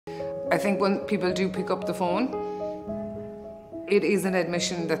I think when people do pick up the phone, it is an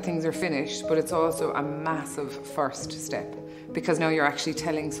admission that things are finished, but it's also a massive first step, because now you're actually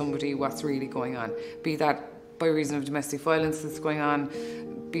telling somebody what's really going on, be that by reason of domestic violence that's going on,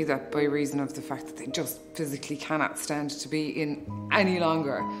 be that by reason of the fact that they just physically cannot stand to be in any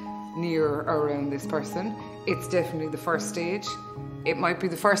longer near or around this person. It's definitely the first stage. It might be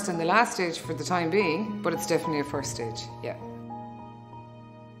the first and the last stage for the time being, but it's definitely a first stage, yeah.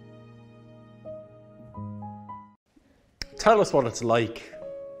 Tell us what it's like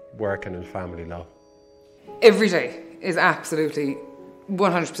working in family law. Every day is absolutely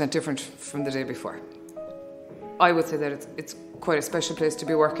 100% different from the day before. I would say that it's quite a special place to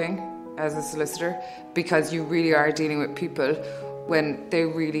be working as a solicitor, because you really are dealing with people when they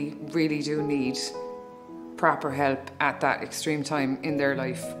really, really do need proper help at that extreme time in their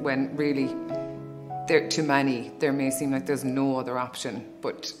life, when really, to many, there may seem like there's no other option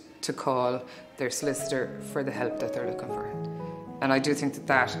but to call their solicitor for the help that they're looking for. And I do think that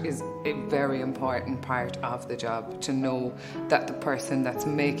that is a very important part of the job, to know that the person that's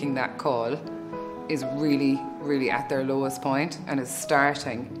making that call is really, really at their lowest point and is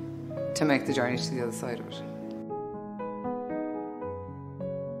starting to make the journey to the other side of it.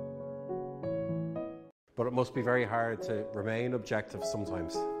 But it must be very hard to remain objective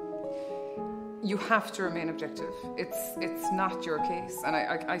sometimes. You have to remain objective. It's not your case, and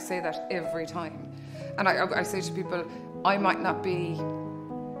I say that every time. And I say to people, I might not be,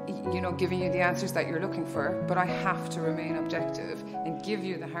 giving you the answers that you're looking for, but I have to remain objective and give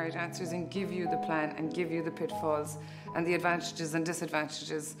you the hard answers and give you the plan and give you the pitfalls and the advantages and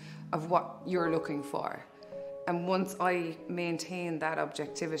disadvantages of what you're looking for. And once I maintain that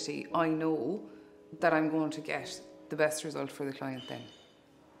objectivity, I know that I'm going to get the best result for the client then.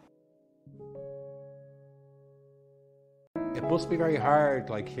 It must be very hard,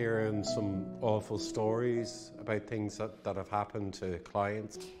 like hearing some awful stories about things that have happened to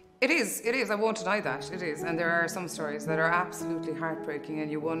clients. It is, I won't deny that, it is. And there are some stories that are absolutely heartbreaking,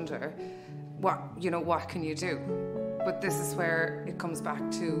 and you wonder, what can you do? But this is where it comes back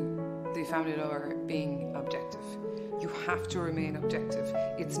to the family lawyer being objective. You have to remain objective.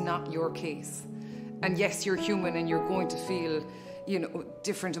 It's not your case. And yes, you're human and you're going to feel,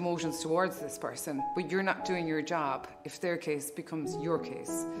 different emotions towards this person, but you're not doing your job if their case becomes your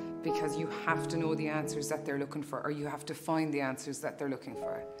case, because you have to know the answers that they're looking for, or you have to find the answers that they're looking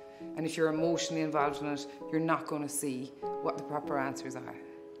for. And if you're emotionally involved in it, you're not going to see what the proper answers are.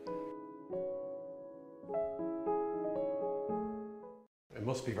 It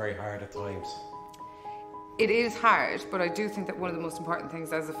must be very hard at times. It is hard, but I do think that one of the most important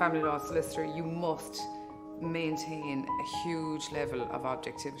things as a family law solicitor, you must maintain a huge level of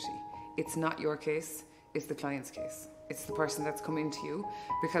objectivity. It's not your case, it's the client's case. It's the person that's come into you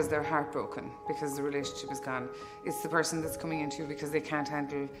because they're heartbroken, because the relationship is gone. It's the person that's coming into you because they can't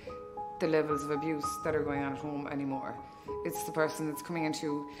handle the levels of abuse that are going on at home anymore. It's the person that's coming into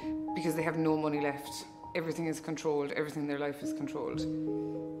you because they have no money left. Everything is controlled, everything in their life is controlled.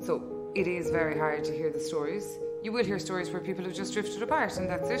 So it is very hard to hear the stories. You will hear stories where people have just drifted apart and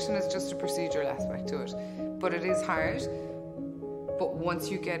that's it, and it's just a procedural aspect to it. But it is hard. But once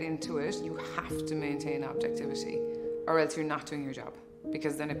you get into it, you have to maintain objectivity, or else you're not doing your job,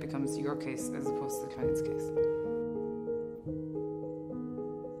 because then it becomes your case as opposed to the client's case.